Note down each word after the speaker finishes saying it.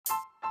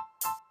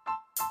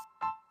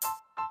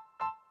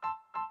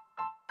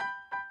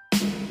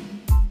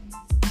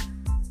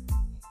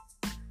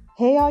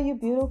Hey, all you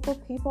beautiful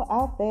people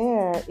out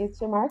there. It's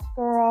your March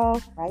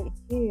girl right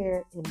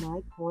here in my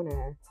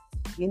corner.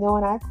 You know,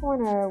 in our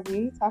corner,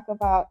 we talk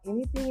about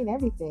anything and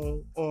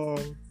everything.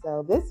 And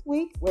so this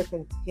week, we're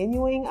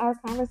continuing our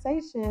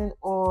conversation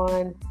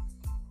on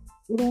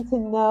getting to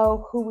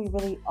know who we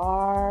really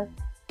are.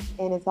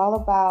 And it's all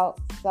about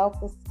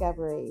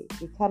self-discovery,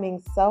 becoming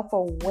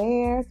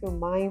self-aware through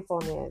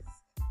mindfulness,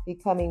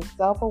 becoming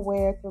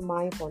self-aware through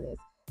mindfulness.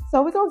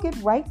 So we're going to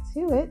get right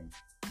to it.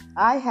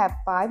 I have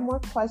 5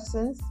 more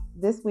questions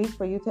this week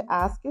for you to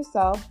ask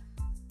yourself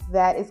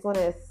that is going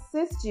to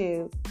assist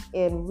you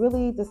in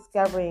really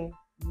discovering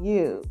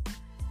you,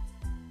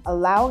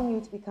 allowing you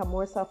to become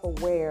more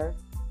self-aware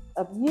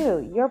of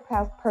you, your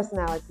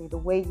personality, the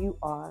way you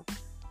are.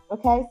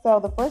 Okay, so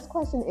the first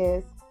question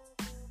is,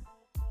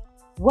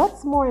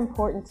 what's more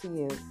important to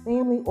you,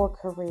 family or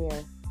career?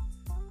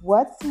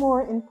 What's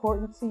more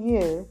important to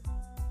you,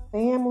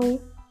 family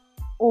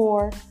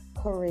or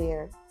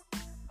career?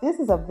 This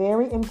is a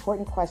very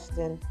important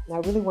question, and I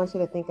really want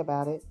you to think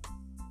about it.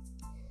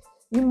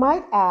 You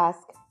might ask,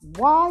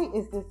 why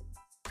is this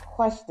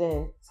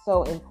question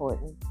so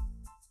important?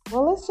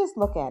 Well, let's just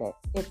look at it.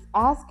 It's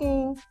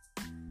asking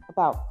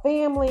about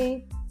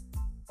family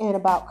and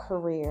about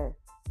career.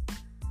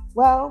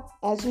 Well,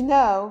 as you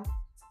know,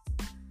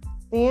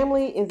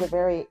 family is a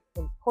very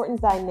important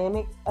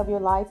dynamic of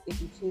your life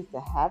if you choose to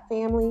have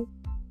family,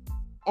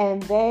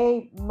 and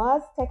they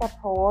must take a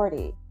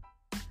priority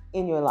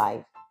in your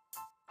life.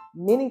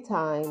 Many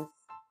times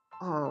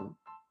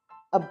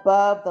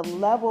above the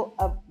level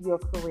of your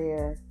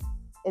career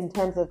in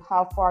terms of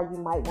how far you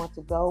might want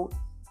to go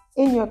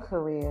in your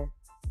career.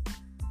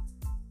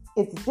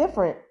 It's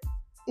different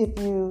if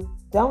you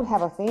don't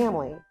have a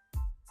family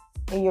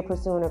and you're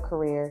pursuing a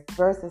career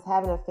versus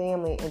having a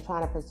family and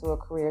trying to pursue a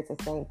career at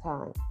the same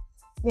time.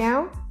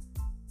 Now,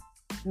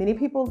 many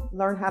people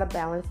learn how to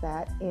balance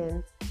that,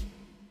 and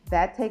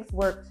that takes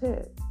work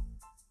too.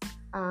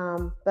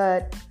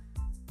 But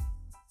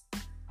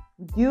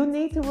you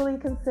need to really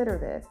consider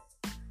this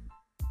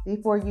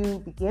before you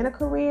begin a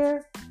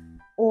career,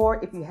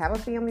 or if you have a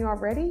family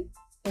already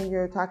and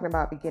you're talking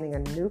about beginning a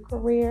new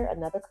career,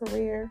 another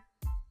career,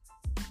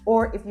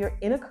 or if you're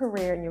in a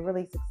career and you're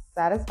really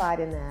satisfied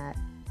in that,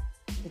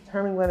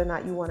 determine whether or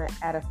not you want to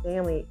add a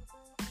family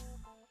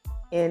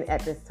in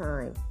at this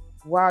time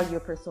while you're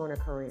pursuing a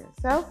career.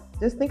 So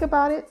just think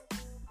about it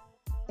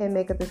and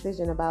make a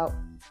decision about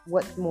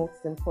what's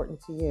most important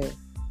to you.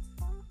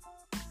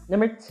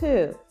 Number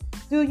 2,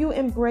 do you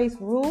embrace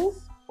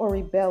rules or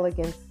rebel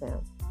against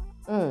them?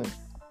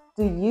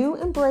 Do you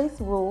embrace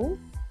rules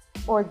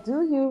or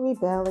do you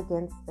rebel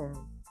against them?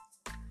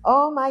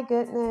 Oh my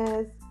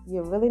goodness,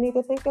 you really need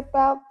to think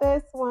about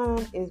this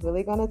one. It's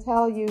really going to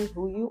tell you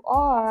who you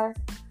are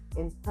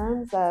in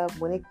terms of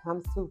when it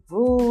comes to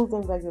rules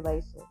and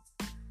regulations.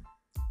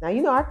 Now,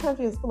 you know, our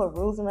country is full of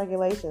rules and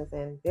regulations,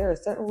 and there are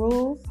certain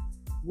rules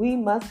we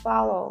must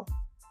follow.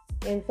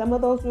 And some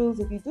of those rules,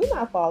 if you do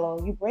not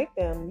follow, you break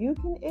them, you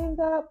can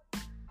end up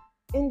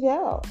in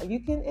jail, or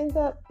you can end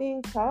up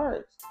being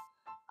charged.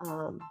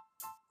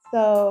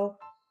 So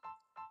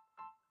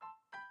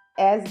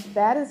as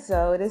that is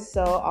so, it is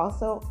so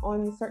also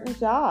on certain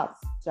jobs.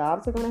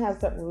 Jobs are going to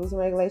have certain rules and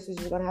regulations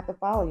you're going to have to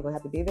follow. You're going to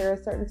have to be there at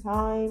a certain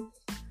time.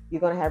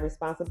 You're going to have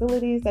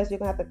responsibilities that you're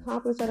going to have to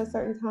accomplish at a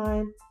certain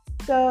time.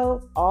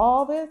 So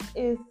all this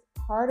is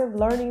part of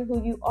learning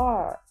who you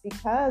are,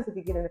 because if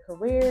you get in a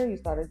career, you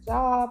start a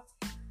job,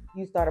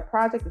 you start a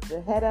project that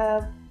you're head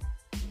of,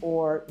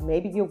 or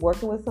maybe you're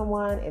working with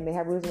someone and they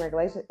have rules and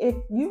regulations. If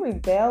you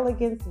rebel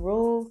against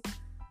rules,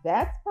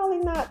 that's probably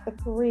not the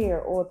career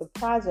or the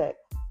project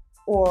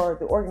or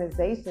the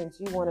organizations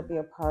you want to be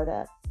a part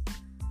of.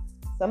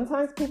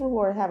 Sometimes people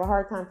who have a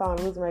hard time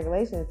following rules and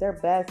regulations, they're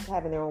best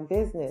having their own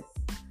business.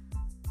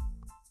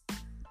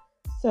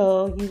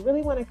 So you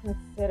really want to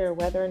consider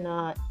whether or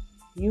not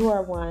you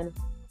are one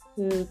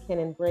who can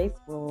embrace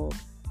rules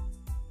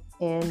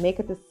and make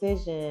a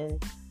decision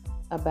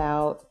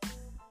about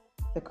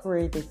the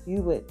career that you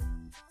would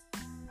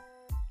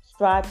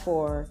strive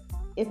for,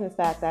 if in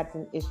fact that's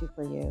an issue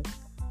for you.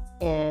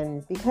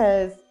 And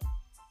because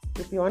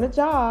if you're on a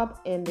job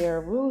and there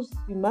are rules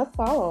you must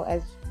follow,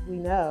 as we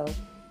know,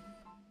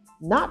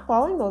 not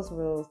following those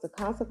rules, the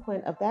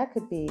consequence of that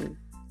could be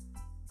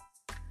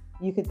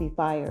you could be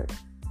fired.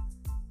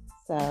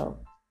 So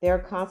there are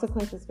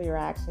consequences for your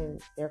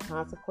actions. There are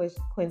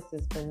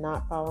consequences for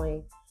not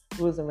following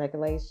rules and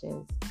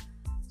regulations.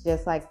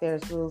 Just like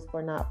there's rules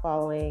for not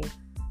following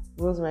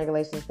rules and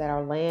regulations that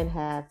our land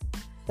have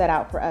set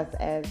out for us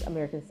as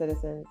American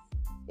citizens.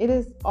 It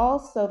is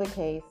also the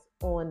case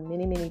on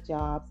many, many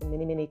jobs and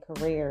many, many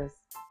careers.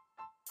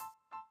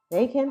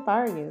 They can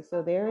fire you.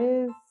 So there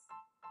is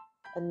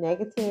a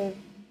negative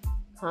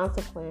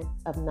consequence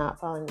of not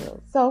following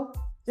rules. So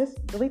just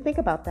really think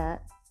about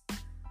that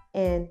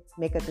and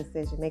make a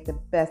decision. Make the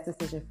best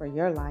decision for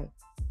your life.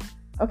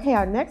 Okay,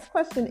 our next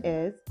question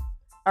is,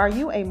 are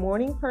you a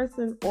morning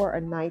person or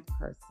a night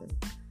person?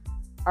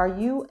 Are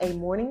you a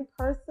morning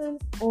person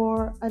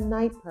or a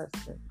night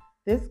person?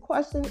 This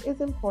question is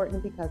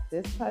important because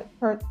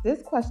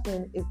this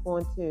question is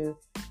going to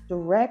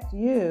direct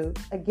you,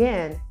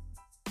 again,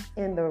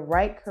 in the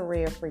right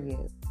career for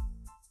you.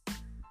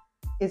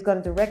 It's going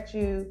to direct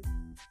you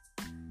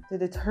to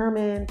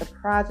determine the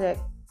project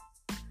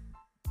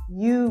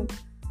you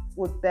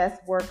would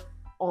best work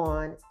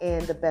on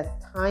and the best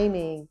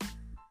timing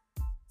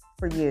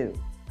for you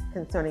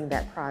concerning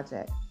that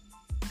project.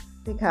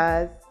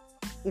 Because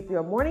if you're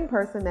a morning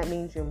person, that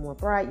means you're more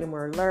bright, you're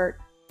more alert,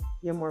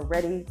 you're more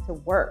ready to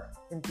work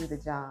and do the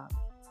job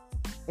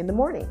in the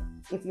morning.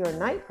 If you're a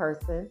night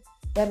person,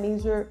 that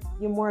means you're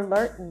more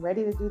alert and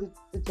ready to do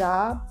the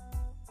job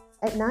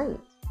at night.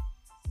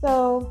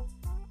 So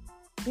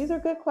these are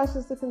good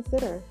questions to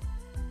consider.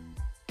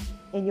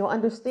 And you'll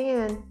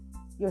understand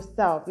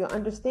yourself. You'll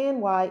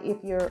understand why, if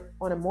you're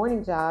on a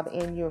morning job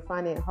and you're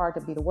finding it hard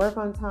to be to work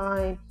on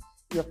time,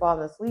 you're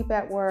falling asleep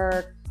at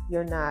work,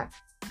 you're not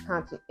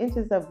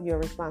conscientious of your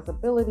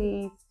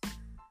responsibilities,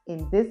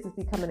 and this is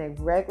becoming a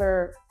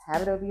regular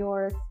habit of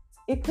yours,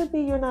 it could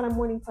be you're not a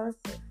morning person.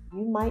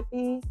 You might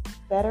be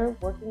better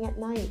working at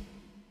night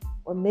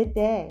or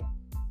midday.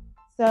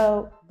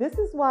 So this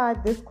is why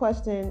this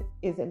question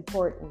is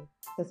important,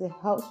 because it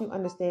helps you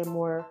understand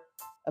more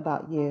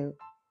about you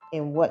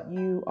and what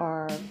you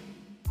are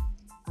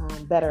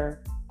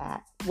better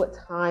at, what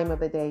time of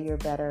the day you're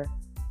better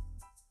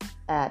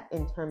at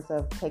in terms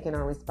of taking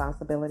on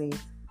responsibilities.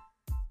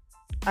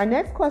 Our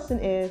next question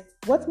is,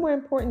 what's more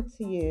important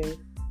to you?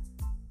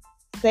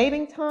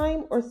 Saving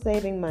time or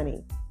saving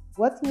money?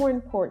 What's more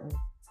important?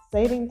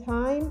 Saving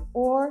time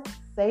or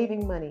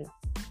saving money?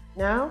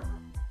 Now,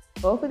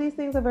 both of these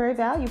things are very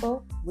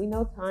valuable. We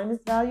know time is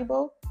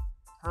valuable.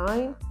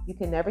 Time you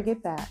can never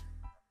get back.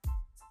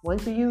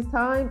 Once you use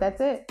time, that's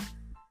it.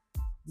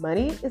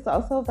 Money is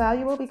also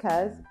valuable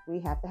because we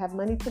have to have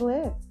money to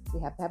live. We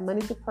have to have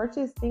money to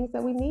purchase things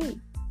that we need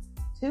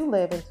to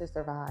live and to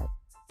survive.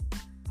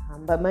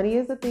 But money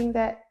is a thing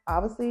that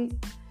obviously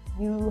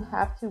you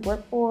have to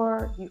work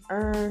for, you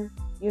earn,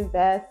 you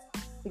invest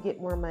to get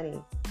more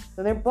money.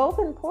 So they're both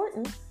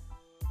important,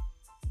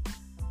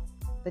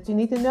 but you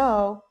need to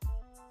know,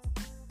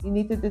 you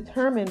need to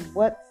determine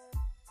what's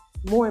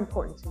more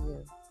important to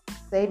you,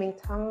 saving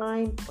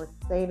time or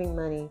saving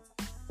money.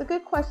 It's a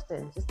good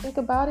question. Just think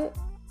about it.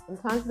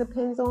 Sometimes it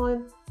depends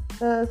on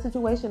the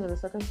situation and the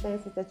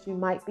circumstances that you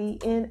might be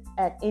in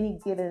at any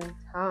given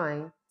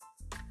time.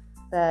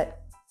 But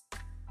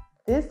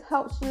this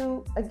helps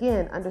you,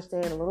 again,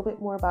 understand a little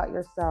bit more about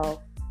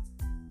yourself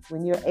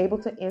when you're able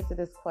to answer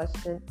this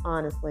question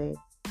honestly.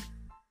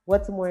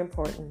 What's more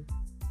important,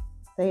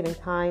 saving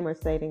time or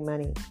saving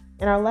money?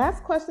 And our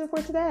last question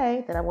for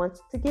today that I want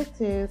you to get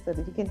to so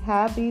that you can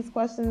have these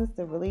questions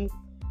to really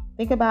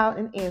think about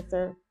and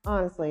answer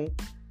honestly.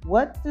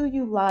 What do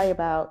you lie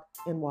about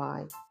and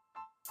why?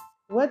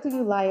 What do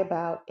you lie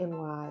about and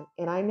why?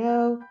 And I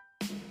know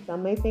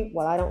some may think,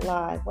 well, I don't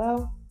lie.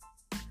 Well,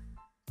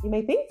 you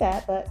may think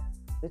that, but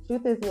the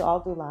truth is we all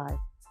do lie.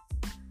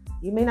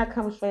 You may not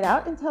come straight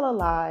out and tell a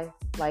lie.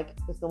 Like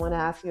if someone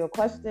asks you a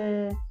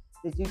question,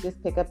 did you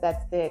just pick up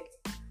that stick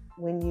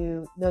when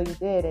you know you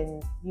did?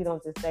 And you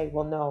don't just say,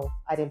 well, no,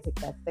 I didn't pick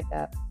that stick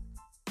up.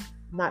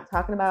 I'm not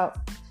talking about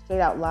straight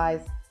out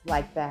lies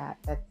like that.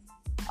 That's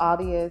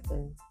obvious,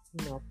 and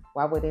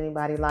why would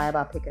anybody lie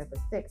about picking up a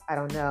stick? I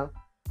don't know.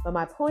 But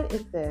my point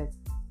is this: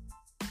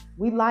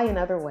 we lie in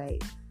other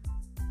ways.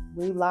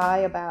 We lie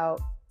about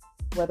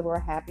whether we're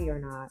happy or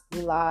not.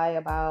 We lie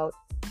about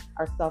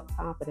our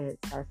self-confidence,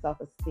 our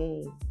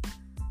self-esteem.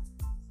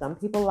 Some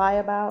people lie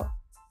about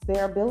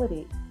their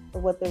ability or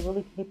what they're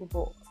really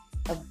capable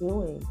of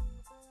doing.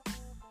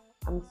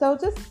 So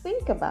just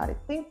think about it.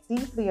 Think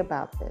deeply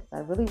about this.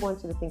 I really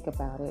want you to think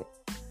about it.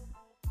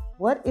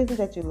 What is it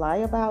that you lie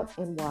about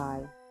and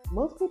why?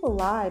 Most people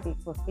lie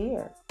for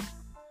fear.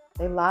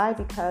 They lie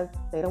because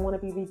they don't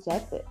want to be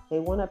rejected. They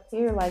want to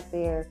appear like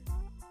they're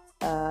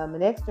an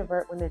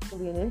extrovert when they're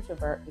truly an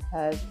introvert,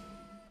 because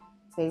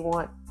they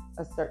want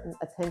a certain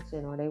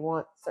attention, or they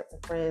want certain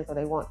friends, or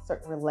they want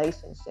certain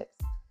relationships.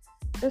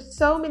 There's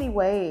so many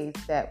ways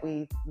that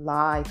we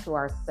lie to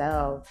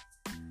ourselves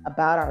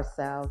about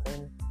ourselves.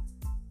 And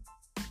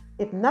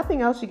if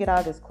nothing else you get out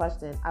of this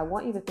question, I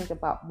want you to think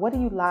about, what do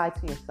you lie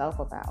to yourself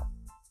about?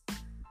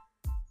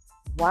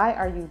 Why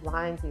are you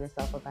lying to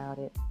yourself about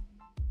it?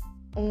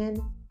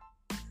 And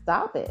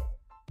stop it.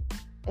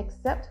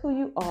 Accept who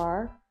you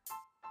are.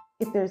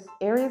 If there's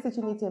areas that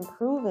you need to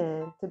improve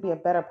in to be a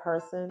better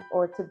person,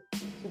 or to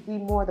be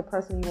more the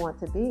person you want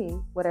to be,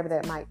 whatever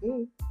that might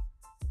be,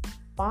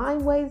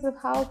 find ways of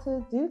how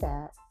to do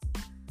that.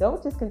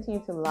 Don't just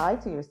continue to lie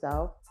to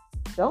yourself.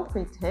 Don't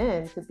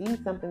pretend to be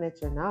something that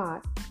you're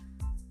not.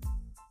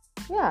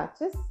 Yeah,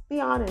 just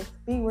be honest,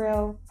 be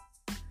real,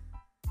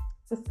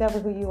 discover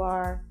who you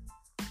are,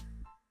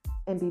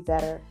 and be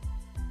better.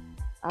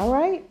 All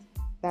right,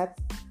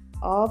 that's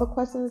all the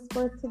questions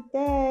for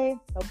today.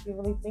 Hope you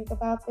really think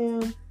about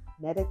them,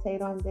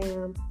 meditate on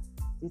them,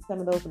 do some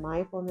of those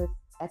mindfulness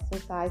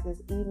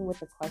exercises, even with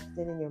the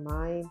question in your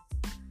mind.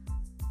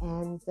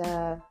 And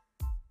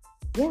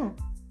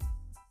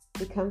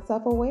become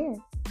self-aware.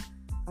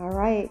 All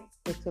right,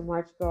 it's your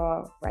March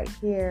girl right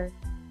here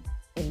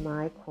in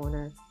my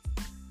corner.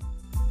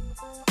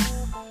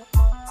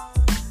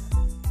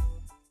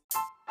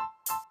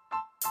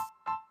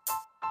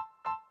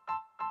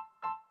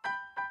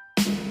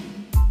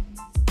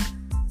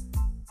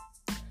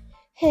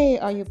 Hey,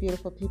 all you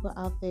beautiful people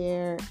out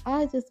there.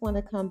 I just want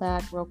to come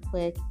back real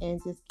quick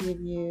and just give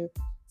you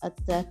a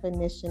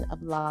definition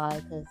of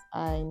lie, because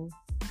I'm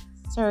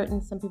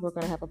certain some people are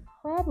going to have a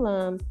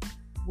problem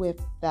with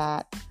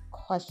that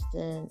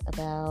question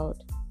about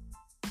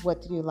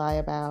what do you lie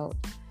about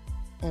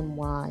and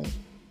why.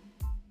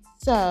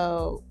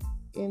 So,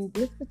 in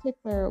this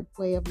particular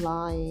way of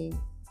lying,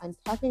 I'm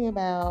talking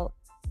about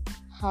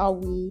how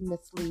we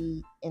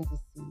mislead and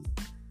deceive.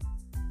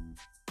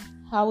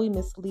 How we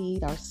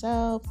mislead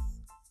ourselves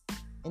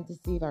and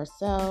deceive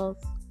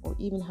ourselves, or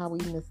even how we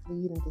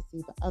mislead and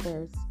deceive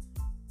others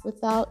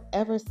without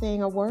ever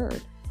saying a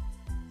word.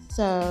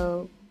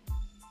 So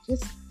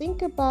just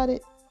think about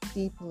it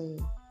deeply.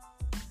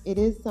 It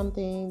is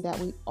something that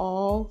we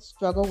all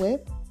struggle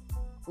with.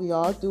 We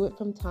all do it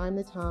from time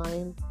to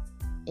time.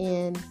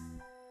 And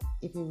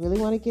if you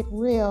really want to get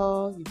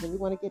real, you really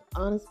want to get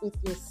honest with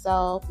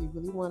yourself, you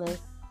really want to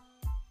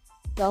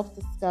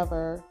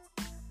self-discover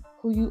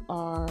who you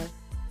are.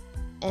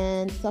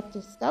 And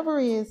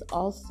self-discovery is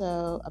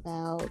also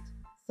about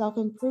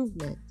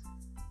self-improvement.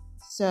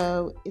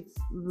 So it's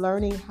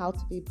learning how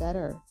to be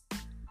better,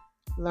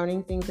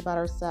 learning things about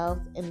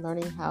ourselves and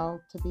learning how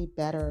to be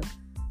better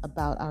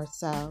about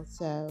ourselves.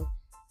 So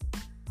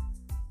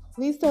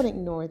please don't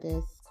ignore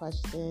this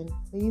question.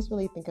 Please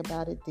really think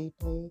about it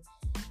deeply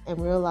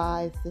and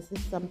realize this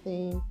is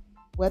something,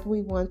 whether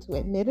we want to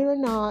admit it or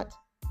not,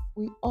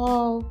 we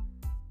all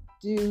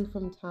do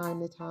from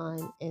time to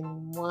time in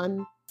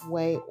one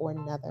way or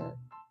another.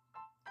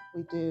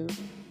 We do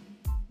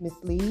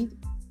mislead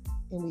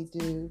and we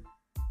do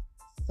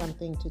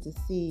something to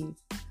deceive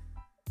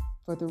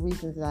for the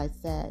reasons that I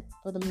said,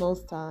 for the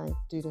most time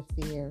due to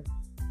fear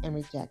and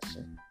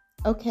rejection.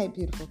 Okay,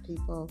 beautiful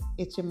people,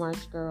 it's your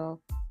March girl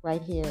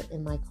right here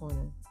in my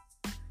corner.